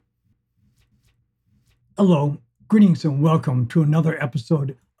Hello, greetings, and welcome to another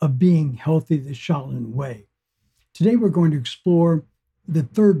episode of Being Healthy the Shaolin Way. Today we're going to explore the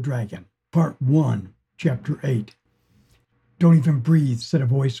third dragon, part 1, chapter 8. Don't even breathe, said a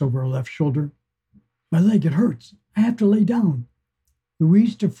voice over her left shoulder. My leg, it hurts. I have to lay down.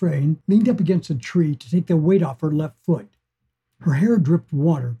 Louise Dufresne leaned up against a tree to take the weight off her left foot. Her hair dripped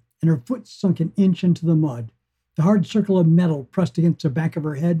water, and her foot sunk an inch into the mud. The hard circle of metal pressed against the back of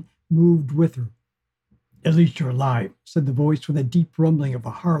her head moved with her. At least you're alive, said the voice with a deep rumbling of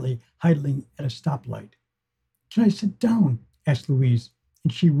a Harley idling at a stoplight. Can I sit down? Asked Louise,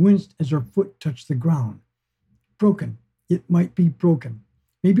 and she winced as her foot touched the ground. Broken. It might be broken.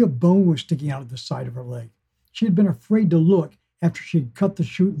 Maybe a bone was sticking out of the side of her leg. She had been afraid to look after she had cut the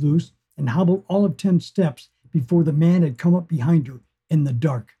chute loose and hobbled all of 10 steps before the man had come up behind her in the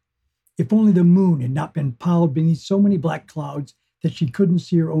dark. If only the moon had not been piled beneath so many black clouds that she couldn't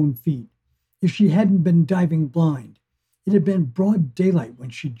see her own feet. If she hadn't been diving blind. It had been broad daylight when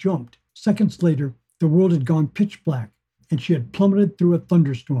she jumped. Seconds later, the world had gone pitch black, and she had plummeted through a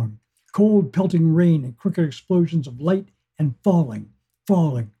thunderstorm. Cold, pelting rain and crooked explosions of light and falling.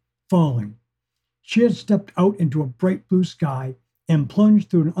 She had stepped out into a bright blue sky and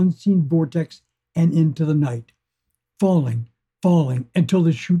plunged through an unseen vortex and into the night. Falling until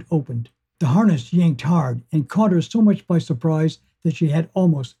the chute opened. The harness yanked hard and caught her so much by surprise that she had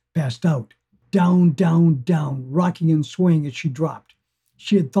almost passed out. Down, rocking and swaying as she dropped.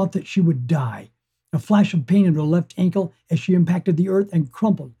 She had thought that she would die. A flash of pain in her left ankle as she impacted the earth and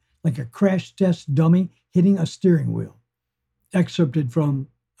crumpled like a crash test dummy hitting a steering wheel. Excerpted from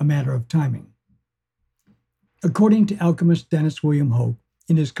A Matter of Timing. According to alchemist Dennis William Hoke,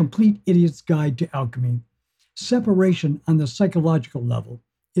 in his Complete Idiot's Guide to Alchemy, separation on the psychological level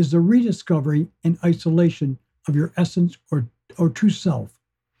is the rediscovery and isolation of your essence or true self.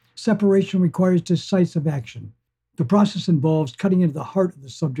 Separation requires decisive action. The process involves cutting into the heart of the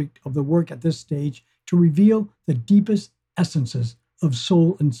subject of the work at this stage to reveal the deepest essences of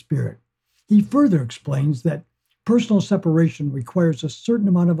soul and spirit. He further explains that personal separation requires a certain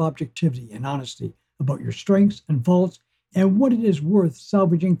amount of objectivity and honesty about your strengths and faults and what it is worth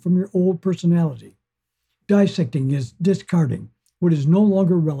salvaging from your old personality. Dissecting is discarding. What is no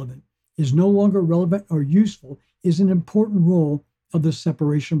longer relevant or useful is an important role of the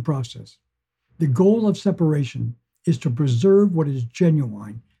separation process. The goal of separation is to preserve what is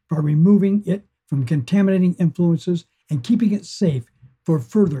genuine by removing it from contaminating influences and keeping it safe for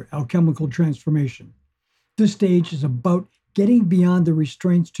further alchemical transformation. This stage is about getting beyond the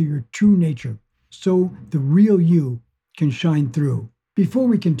restraints to your true nature so the real you can shine through. Before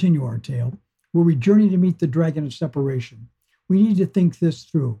we continue our tale, where we journey to meet the dragon of separation, we need to think this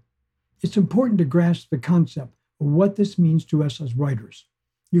through. It's important to grasp the concept of what this means to us as writers.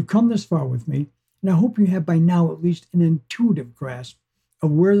 You've come this far with me, and I hope you have by now at least an intuitive grasp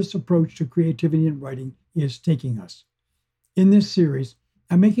of where this approach to creativity and writing is taking us. In this series,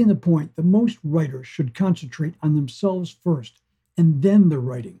 I'm making the point that most writers should concentrate on themselves first and then their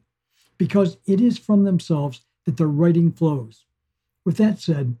writing, because it is from themselves that their writing flows. With that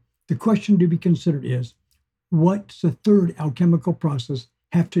said, the question to be considered is, what does the third alchemical process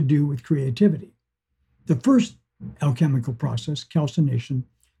have to do with creativity? The first alchemical process, calcination,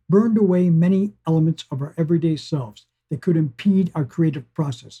 burned away many elements of our everyday selves that could impede our creative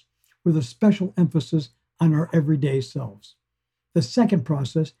process, with a special emphasis on our everyday selves. The second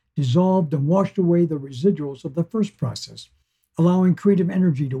process dissolved and washed away the residuals of the first process, allowing creative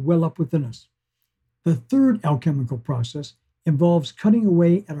energy to well up within us. The third alchemical process involves cutting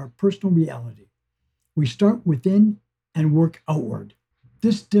away at our personal reality. We start within and work outward.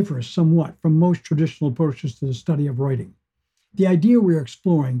 This differs somewhat from most traditional approaches to the study of writing. The idea we are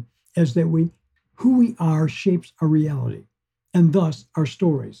exploring is that who we are shapes our reality, and thus our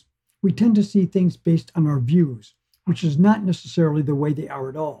stories. We tend to see things based on our views, which is not necessarily the way they are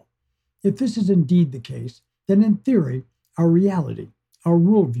at all. If this is indeed the case, then in theory, our reality, our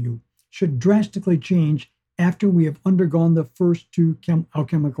worldview, should drastically change after we have undergone the first two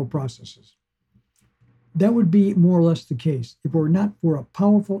alchemical processes. That would be more or less the case if it were not for a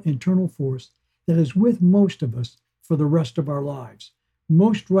powerful internal force that is with most of us for the rest of our lives.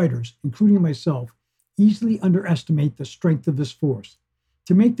 Most writers, including myself, easily underestimate the strength of this force.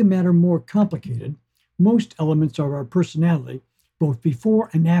 To make the matter more complicated, most elements of our personality, both before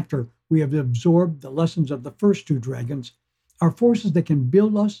and after we have absorbed the lessons of the first two dragons, are forces that can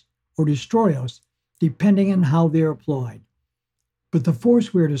build us or destroy us depending on how they are applied. But the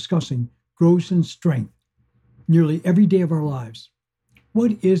force we are discussing grows in strength nearly every day of our lives.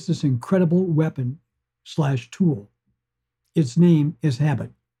 What is this incredible weapon/tool? Its name is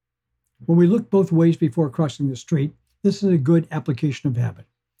habit. When we look both ways before crossing the street, this is a good application of habit.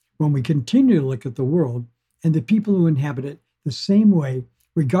 When we continue to look at the world and the people who inhabit it the same way,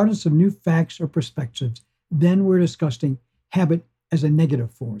 regardless of new facts or perspectives, then we're discussing habit as a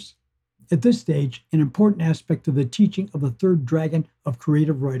negative force. At this stage, an important aspect of the teaching of the third dragon of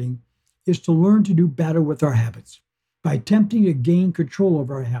creative writing is to learn to do battle with our habits. By attempting to gain control of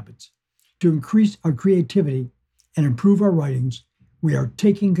our habits, to increase our creativity and improve our writings, we are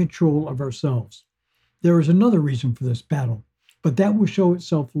taking control of ourselves. There is another reason for this battle, but that will show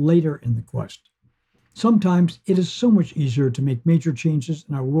itself later in the quest. Sometimes it is so much easier to make major changes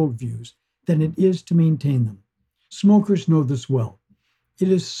in our worldviews than it is to maintain them. Smokers know this well. It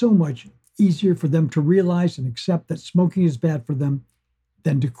is so much easier for them to realize and accept that smoking is bad for them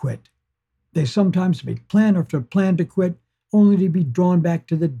than to quit. They sometimes make plan after plan to quit, only to be drawn back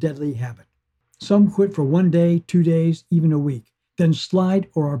to the deadly habit. Some quit for 1 day, 2 days, even a week, then slide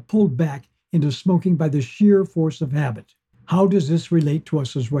or are pulled back into smoking by the sheer force of habit. How does this relate to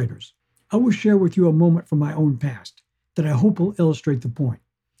us as writers? I will share with you a moment from my own past that I hope will illustrate the point.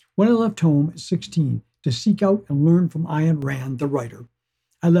 When I left home at 16 to seek out and learn from Ayn Rand, the writer,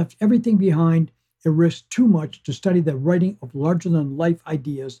 I left everything behind and risked too much to study the writing of larger-than-life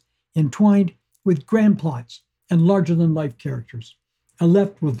ideas entwined with grand plots and larger-than-life characters. I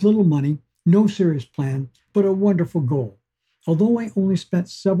left with little money, no serious plan, but a wonderful goal. Although I only spent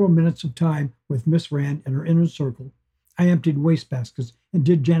several minutes of time with Miss Rand and her inner circle, I emptied wastebaskets and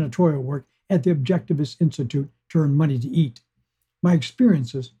did janitorial work at the Objectivist Institute to earn money to eat. My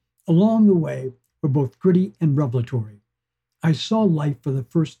experiences along the way were both gritty and revelatory. I saw life for the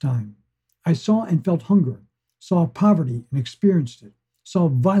first time. I saw and felt hunger, saw poverty and experienced it, saw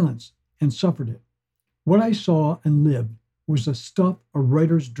violence and suffered it. What I saw and lived was the stuff of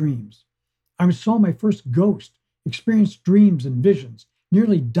writer's dreams. I saw my first ghost, experienced dreams and visions,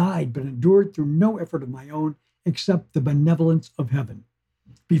 nearly died but endured through no effort of my own except the benevolence of heaven.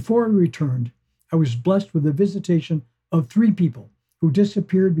 Before I returned, I was blessed with the visitation of 3 people who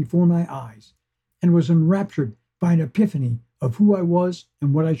disappeared before my eyes and was enraptured by an epiphany of who I was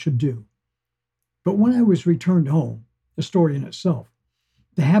and what I should do. But when I was returned home, a story in itself,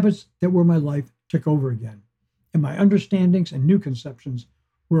 the habits that were my life took over again, and my understandings and new conceptions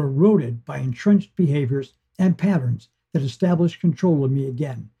were eroded by entrenched behaviors and patterns that established control of me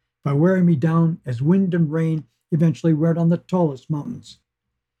again by wearing me down as wind and rain eventually wear on the tallest mountains.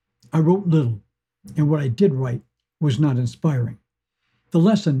 I wrote little, and what I did write was not inspiring. The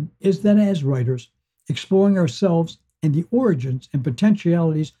lesson is that as writers, exploring ourselves and the origins and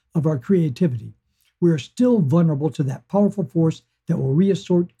potentialities of our creativity, we are still vulnerable to that powerful force that will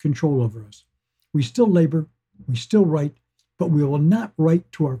reassert control over us. We still labor, we still write, but we will not write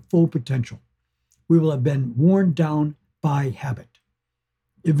to our full potential. We will have been worn down by habit.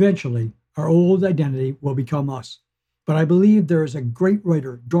 Eventually, our old identity will become us. But I believe there is a great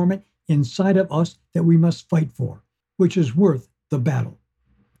writer dormant inside of us that we must fight for, which is worth the battle.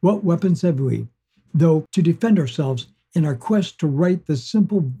 What weapons have we, though, to defend ourselves in our quest to write the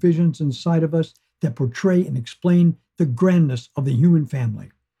simple visions inside of us that portray and explain the grandness of the human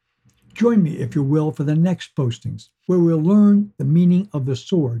family? Join me, if you will, for the next postings, where we'll learn the meaning of the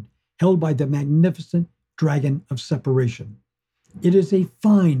sword held by the magnificent dragon of separation. It is a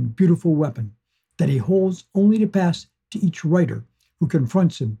fine, beautiful weapon that he holds only to pass to each writer who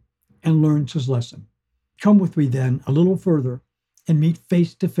confronts him and learns his lesson. Come with me then a little further and meet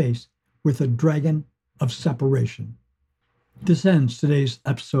face to face with the dragon of separation. This ends today's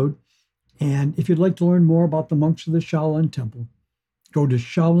episode, and if you'd like to learn more about the monks of the Shaolin Temple, go to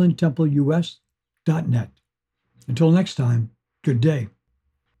ShaolinTempleUS.net. Until next time, good day.